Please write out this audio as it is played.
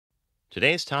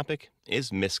Today's topic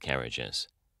is miscarriages.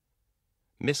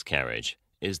 Miscarriage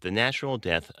is the natural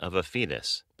death of a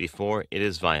fetus before it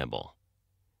is viable,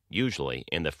 usually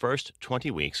in the first 20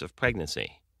 weeks of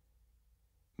pregnancy.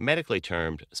 Medically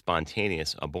termed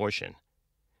spontaneous abortion,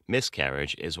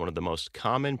 miscarriage is one of the most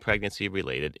common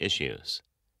pregnancy-related issues.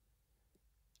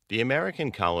 The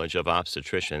American College of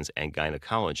Obstetricians and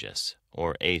Gynecologists,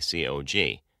 or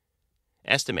ACOG,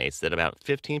 estimates that about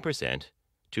 15%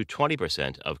 to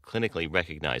 20% of clinically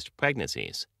recognized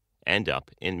pregnancies end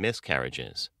up in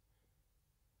miscarriages.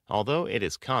 Although it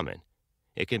is common,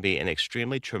 it can be an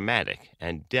extremely traumatic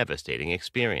and devastating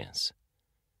experience.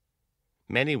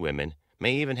 Many women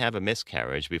may even have a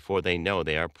miscarriage before they know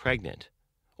they are pregnant,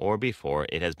 or before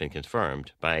it has been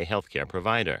confirmed by a healthcare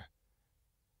provider.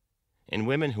 In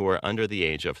women who are under the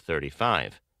age of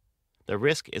 35, the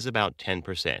risk is about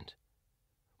 10%,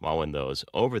 while in those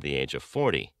over the age of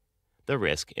 40, the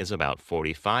risk is about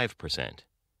 45%.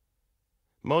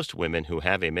 Most women who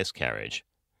have a miscarriage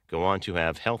go on to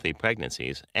have healthy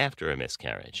pregnancies after a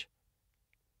miscarriage.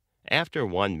 After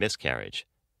one miscarriage,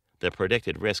 the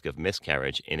predicted risk of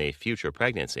miscarriage in a future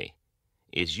pregnancy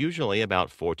is usually about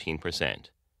 14%.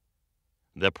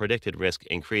 The predicted risk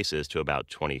increases to about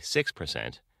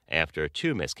 26% after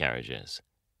 2 miscarriages,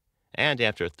 and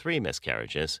after 3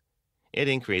 miscarriages, it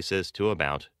increases to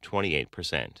about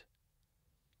 28%.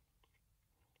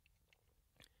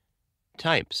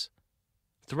 Types.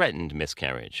 Threatened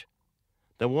miscarriage.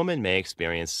 The woman may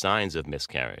experience signs of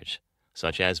miscarriage,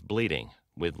 such as bleeding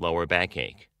with lower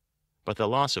backache, but the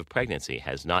loss of pregnancy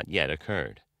has not yet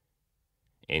occurred.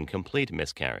 Incomplete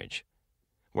miscarriage,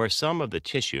 where some of the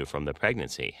tissue from the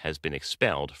pregnancy has been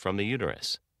expelled from the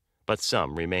uterus, but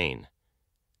some remain.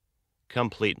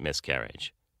 Complete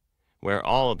miscarriage, where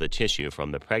all of the tissue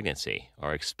from the pregnancy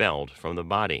are expelled from the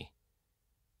body.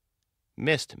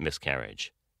 Missed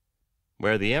miscarriage,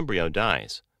 where the embryo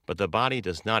dies, but the body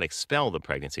does not expel the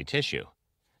pregnancy tissue,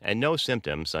 and no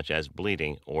symptoms such as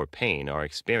bleeding or pain are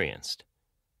experienced.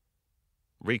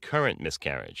 Recurrent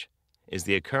miscarriage is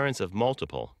the occurrence of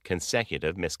multiple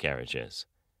consecutive miscarriages.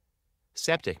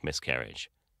 Septic miscarriage,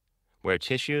 where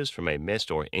tissues from a missed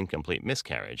or incomplete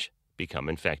miscarriage become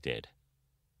infected.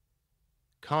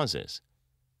 Causes.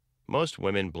 Most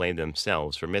women blame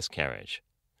themselves for miscarriage,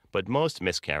 but most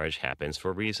miscarriage happens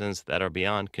for reasons that are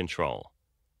beyond control.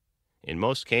 In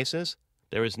most cases,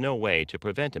 there is no way to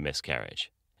prevent a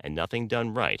miscarriage, and nothing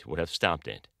done right would have stopped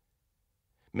it.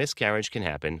 Miscarriage can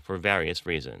happen for various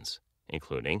reasons,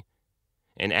 including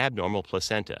an abnormal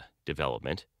placenta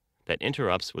development that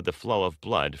interrupts with the flow of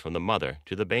blood from the mother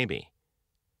to the baby,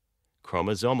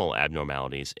 chromosomal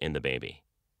abnormalities in the baby.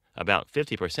 About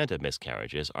 50% of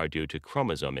miscarriages are due to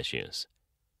chromosome issues,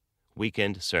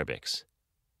 weakened cervix,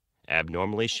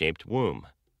 abnormally shaped womb,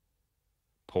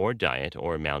 poor diet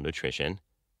or malnutrition,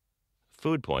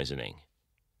 food poisoning,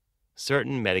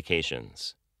 certain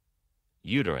medications,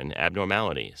 uterine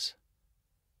abnormalities,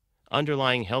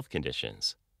 underlying health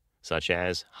conditions such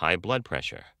as high blood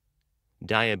pressure,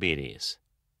 diabetes,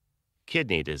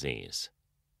 kidney disease,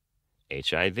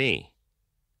 HIV,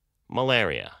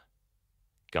 malaria,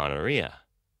 gonorrhea,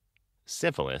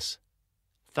 syphilis,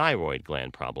 thyroid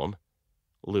gland problem,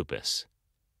 lupus.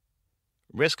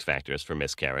 Risk factors for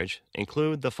miscarriage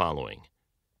include the following: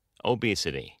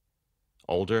 obesity,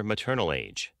 older maternal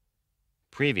age,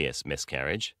 previous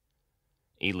miscarriage,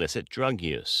 illicit drug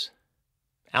use,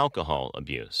 alcohol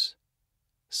abuse,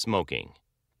 smoking,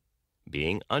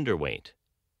 being underweight,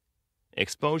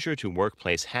 exposure to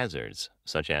workplace hazards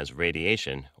such as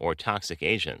radiation or toxic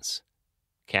agents,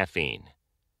 caffeine.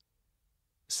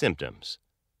 Symptoms: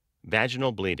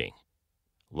 vaginal bleeding,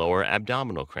 lower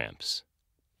abdominal cramps,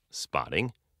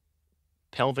 spotting,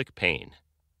 pelvic pain,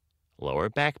 lower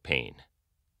back pain,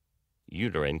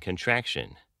 uterine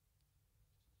contraction,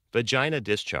 vagina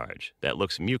discharge that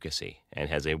looks mucousy and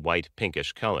has a white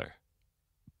pinkish color,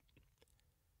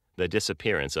 the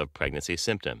disappearance of pregnancy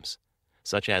symptoms,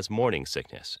 such as morning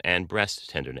sickness and breast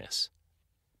tenderness,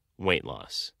 weight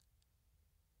loss.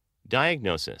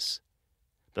 Diagnosis.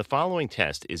 The following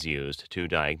test is used to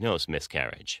diagnose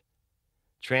miscarriage: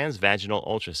 transvaginal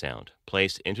ultrasound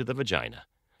placed into the vagina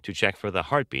to check for the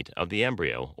heartbeat of the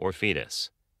embryo or fetus.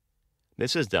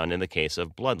 This is done in the case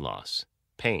of blood loss,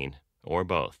 pain, or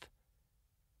both.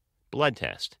 Blood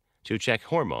test to check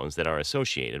hormones that are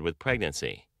associated with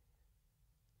pregnancy.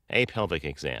 A pelvic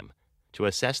exam to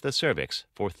assess the cervix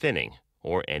for thinning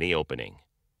or any opening.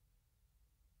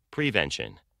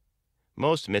 Prevention.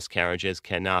 Most miscarriages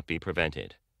cannot be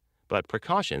prevented, but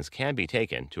precautions can be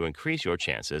taken to increase your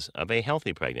chances of a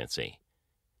healthy pregnancy.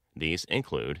 These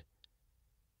include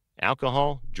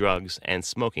alcohol, drugs, and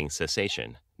smoking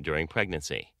cessation during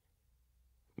pregnancy,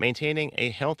 maintaining a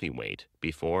healthy weight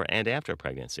before and after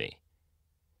pregnancy,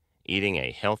 eating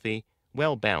a healthy,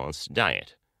 well-balanced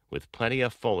diet with plenty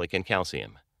of folic and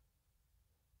calcium,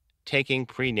 taking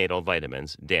prenatal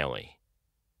vitamins daily,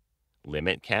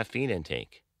 limit caffeine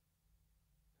intake,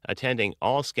 attending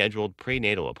all scheduled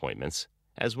prenatal appointments,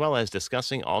 as well as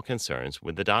discussing all concerns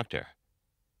with the doctor,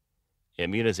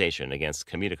 immunization against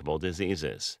communicable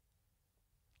diseases,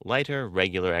 lighter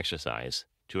regular exercise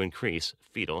to increase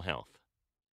fetal health.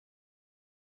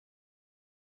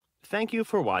 Thank you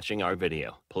for watching our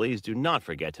video. Please do not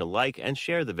forget to like and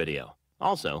share the video.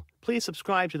 Also, please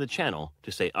subscribe to the channel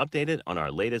to stay updated on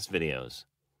our latest videos.